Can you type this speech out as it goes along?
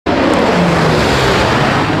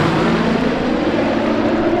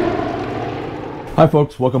Hi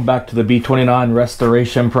folks, welcome back to the B29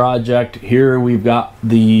 restoration project. Here we've got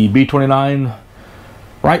the B29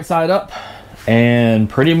 right side up, and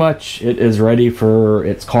pretty much it is ready for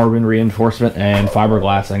its carbon reinforcement and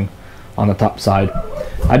fiberglassing on the top side.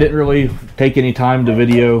 I didn't really take any time to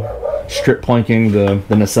video strip planking the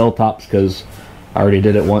nacelle tops because I already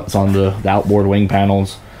did it once on the outboard wing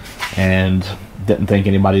panels and didn't think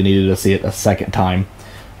anybody needed to see it a second time.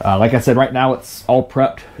 Like I said, right now it's all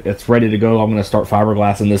prepped, it's ready to go. I'm going to start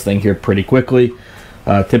fiberglassing this thing here pretty quickly.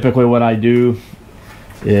 Typically what I do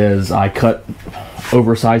is I cut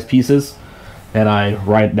oversized pieces and I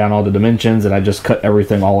write down all the dimensions and I just cut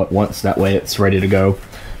everything all at once. That way it's ready to go,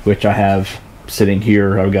 which I have sitting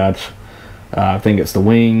here. I've got, I think it's the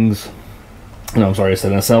wings, no, I'm sorry, it's the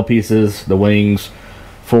nacelle pieces, the wings,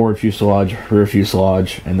 forward fuselage, rear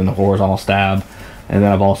fuselage, and then the horizontal stab. And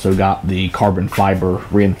then I've also got the carbon fiber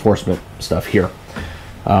reinforcement stuff here.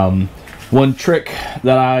 One trick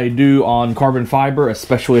that I do on carbon fiber,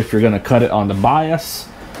 especially if you're going to cut it on the bias,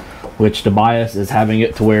 which the bias is having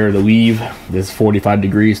it to where the weave is 45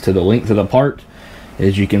 degrees to the length of the part.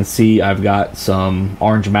 As you can see, I've got some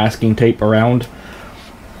orange masking tape around.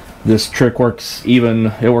 This trick works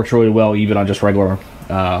it works really well even on just regular,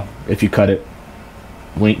 if you cut it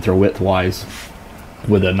length or width wise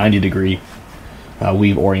with a 90-degree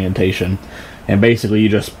weave orientation. And basically you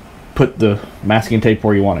just put the masking tape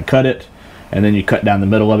where you want to cut it, and then you cut down the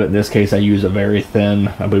middle of it. In this case I use a very thin,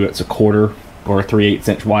 I believe it's a 1/4 or 3/8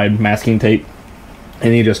 inch wide masking tape,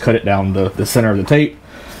 and you just cut it down the center of the tape.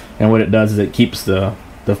 And what it does is it keeps the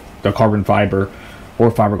carbon fiber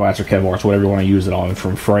or fiberglass or Kevlar, whatever you want to use it on,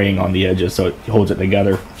 from fraying on the edges, so it holds it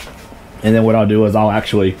together. And then what I'll do is I'll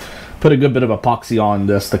actually put a good bit of epoxy on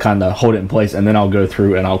this to kind of hold it in place, and then I'll go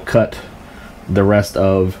through and I'll cut the rest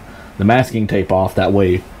of the masking tape off. That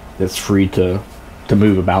way it's free to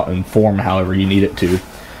move about and form however you need it to.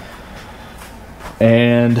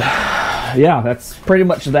 And yeah, that's pretty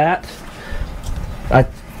much that.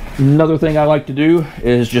 Another thing I like to do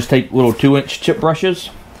is just take little 2-inch chip brushes,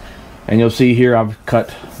 and you'll see here I've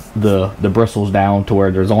cut the bristles down to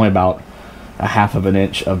where there's only about 1/2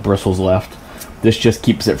 inch of bristles left. This just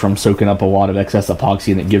keeps it from soaking up a lot of excess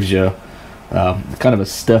epoxy, and it gives you kind of a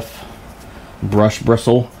stiff brush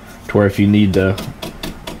bristle, to where if you need to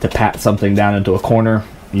pat something down into a corner,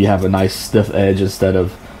 you have a nice stiff edge instead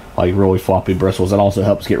of like really floppy bristles. It also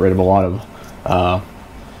helps get rid of a lot of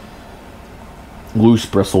loose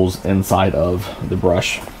bristles inside of the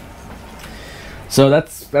brush. So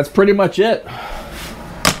that's pretty much it.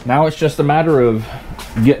 Now it's just a matter of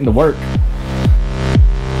getting to work.